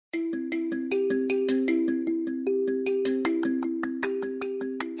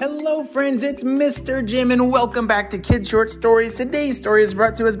Hello friends, it's Mr. Jim and welcome back to Kids Short Stories. Today's story is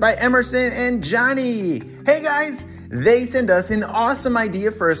brought to us by Emerson and Johnny. Hey guys, they sent us an awesome idea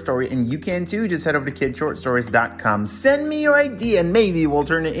for a story and you can too. Just head over to kidshortstories.com. Send me your idea and maybe we'll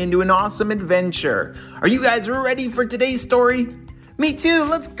turn it into an awesome adventure. Are you guys ready for today's story? Me too,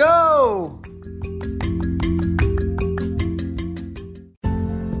 let's go!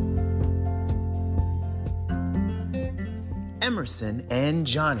 Emerson and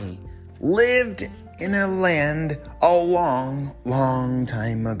Johnny lived in a land a long, long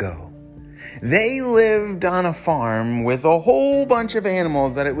time ago. They lived on a farm with a whole bunch of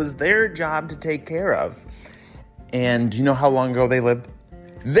animals that it was their job to take care of. And do you know how long ago they lived?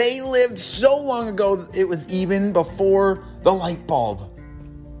 They lived so long ago, it was even before the light bulb.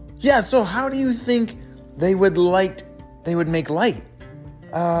 Yeah, so how do you think they would make light?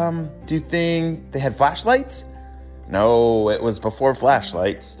 Do you think they had flashlights? No, it was before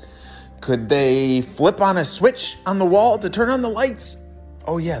flashlights. Could they flip on a switch on the wall to turn on the lights?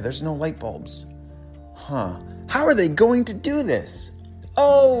 Oh yeah, there's no light bulbs. How are they going to do this?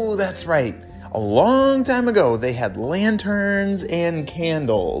 Oh, that's right. A long time ago, they had lanterns and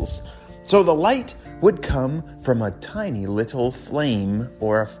candles. So the light would come from a tiny little flame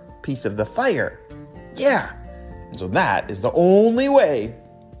or a piece of the fire. Yeah, and so that is the only way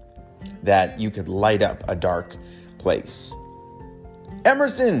that you could light up a dark place.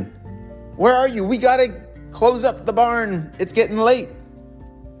 Emerson, where are you? We gotta close up the barn. It's getting late.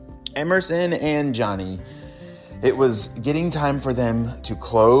 Emerson and Johnny, it was getting time for them to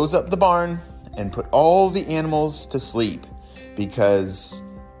close up the barn and put all the animals to sleep because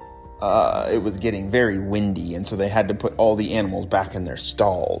it was getting very windy, and so they had to put all the animals back in their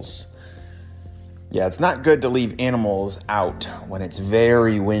stalls. Yeah, it's not good to leave animals out when it's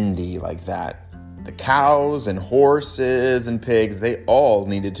very windy like that. The cows and horses and pigs, they all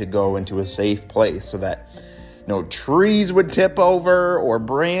needed to go into a safe place so that no trees would tip over or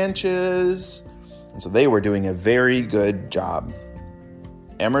branches. And so they were doing a very good job.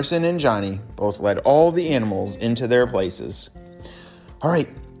 Emerson and Johnny both led all the animals into their places. All right.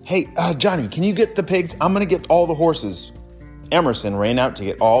 Hey, Johnny, can you get the pigs? I'm going to get all the horses. Emerson ran out to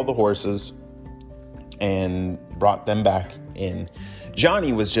get all the horses and brought them back in.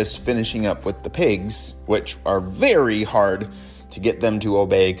 Johnny was just finishing up with the pigs, which are very hard to get them to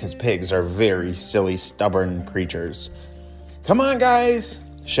obey because pigs are very silly, stubborn creatures. Come on, guys,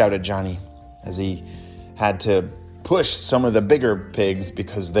 shouted Johnny as he had to push some of the bigger pigs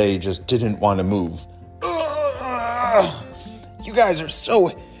because they just didn't want to move. Ugh, you guys are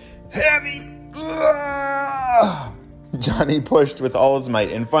so heavy. Ugh. Johnny pushed with all his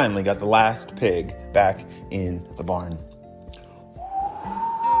might and finally got the last pig back in the barn.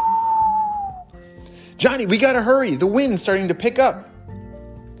 Johnny, we gotta hurry. The wind's starting to pick up.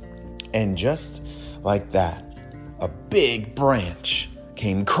 And just like that, a big branch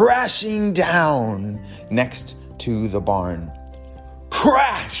came crashing down next to the barn.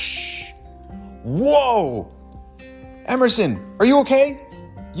 Crash! Whoa! Emerson, are you okay?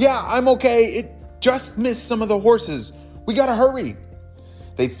 Yeah, I'm okay. It just missed some of the horses. We gotta hurry.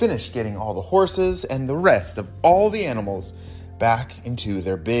 They finished getting all the horses and the rest of all the animals back into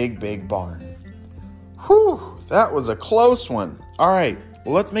their big barn. Whew, that was a close one. All right,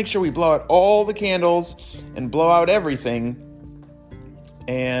 well, let's make sure we blow out all the candles and blow out everything.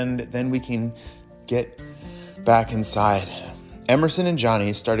 And then we can get back inside. Emerson and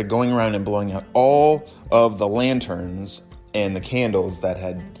Johnny started going around and blowing out all of the lanterns and the candles that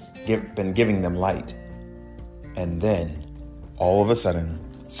had been giving them light. And then, all of a sudden,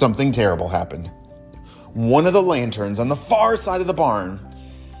 something terrible happened. One of the lanterns on the far side of the barn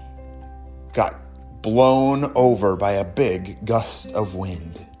got blown over by a big gust of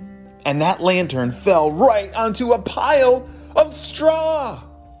wind. And that lantern fell right onto a pile of straw.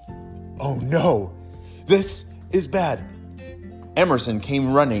 Oh no, this is bad. Emerson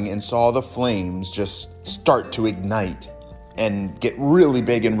came running and saw the flames just start to ignite and get really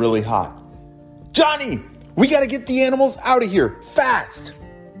big and really hot. Johnny, we gotta get the animals out of here, fast!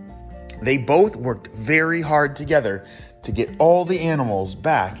 They both worked very hard together to get all the animals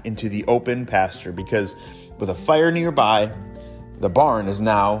back into the open pasture because with a fire nearby, the barn is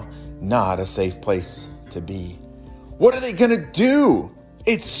now not a safe place to be. What are they gonna do?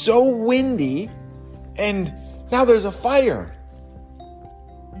 It's so windy and now there's a fire.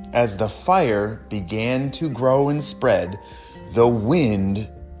 As the fire began to grow and spread, the wind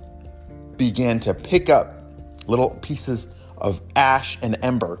began to pick up little pieces of ash and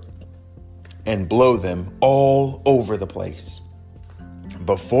ember and blow them all over the place.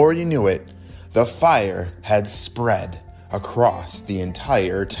 Before you knew it, the fire had spread across the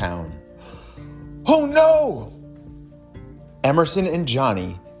entire town. Oh no! Emerson and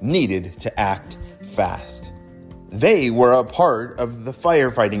Johnny needed to act fast. They were a part of the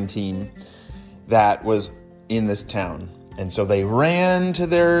firefighting team that was in this town. And so they ran to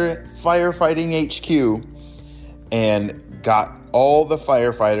their firefighting HQ and got all the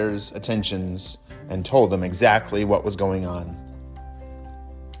firefighters' attentions and told them exactly what was going on.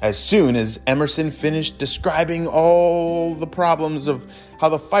 As soon as Emerson finished describing all the problems of how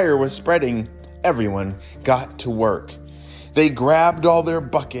the fire was spreading, everyone got to work. They grabbed all their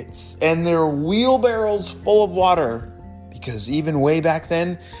buckets and their wheelbarrows full of water, because even way back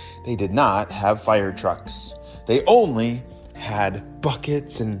then, they did not have fire trucks. They only had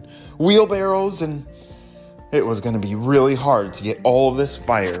buckets and wheelbarrows, and it was going to be really hard to get all of this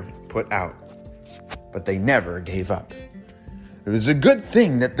fire put out. But they never gave up. It was a good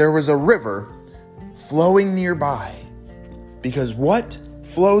thing that there was a river flowing nearby, because what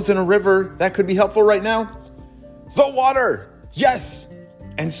flows in a river that could be helpful right now? The water! Yes!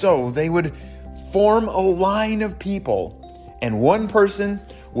 And so they would form a line of people, and one person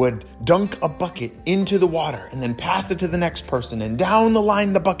would dunk a bucket into the water and then pass it to the next person, and down the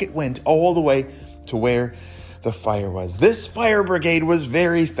line the bucket went all the way to where the fire was. This fire brigade was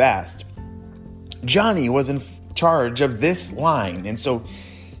very fast. Johnny was in charge of this line, and so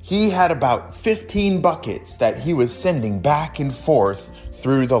he had about 15 buckets that he was sending back and forth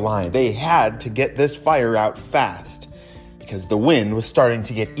through the line. They had to get this fire out fast because the wind was starting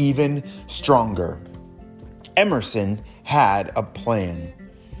to get even stronger. Emerson had a plan.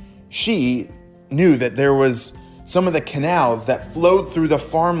 She knew that there was some of the canals that flowed through the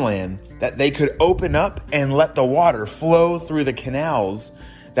farmland that they could open up and let the water flow through the canals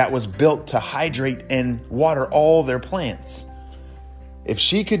that was built to hydrate and water all their plants. If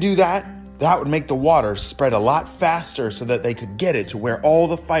she could do that, that would make the water spread a lot faster so that they could get it to where all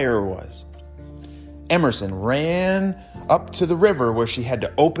the fire was. Emerson ran up to the river where she had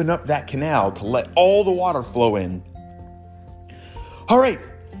to open up that canal to let all the water flow in. All right,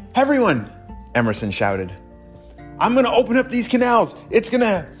 everyone, Emerson shouted. I'm going to open up these canals. It's going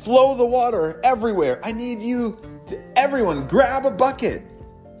to flow the water everywhere. I need you to, everyone, grab a bucket.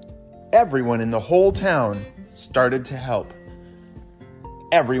 Everyone in the whole town started to help.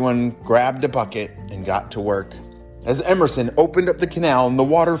 Everyone grabbed a bucket and got to work. As Emerson opened up the canal and the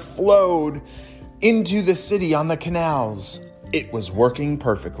water flowed into the city on the canals, it was working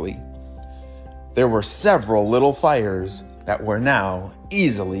perfectly. There were several little fires that were now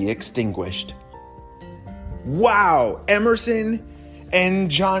easily extinguished. Wow, Emerson and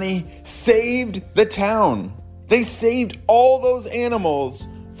Johnny saved the town. They saved all those animals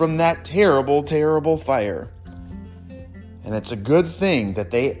from that terrible, terrible fire. And it's a good thing that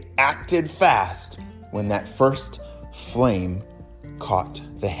they acted fast when that first flame caught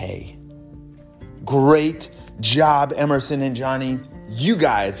the hay. Great job, Emerson and Johnny. You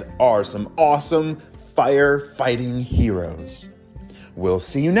guys are some awesome firefighting heroes. We'll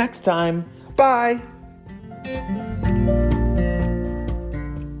see you next time. Bye.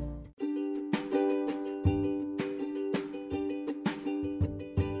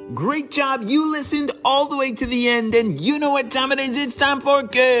 Great job. You listened all the way to the end, and you know what time it is. It's time for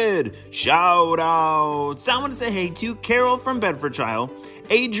good shout outs. I want to say hey to Carol from Bedfordshire,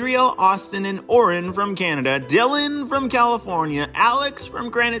 Adriel, Austin, and Oren from Canada, Dylan from California, Alex from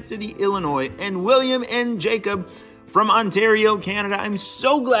Granite City, Illinois, and William and Jacob from Ontario, Canada. I'm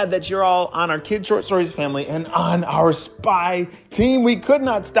so glad that you're all on our Kids Short Stories family and on our spy team. We could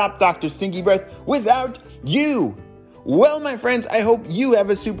not stop Dr. Stinky Breath without you. Well, my friends, I hope you have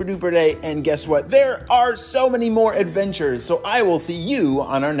a super duper day. And guess what? There are so many more adventures. So I will see you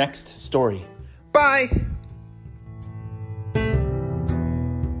on our next story. Bye.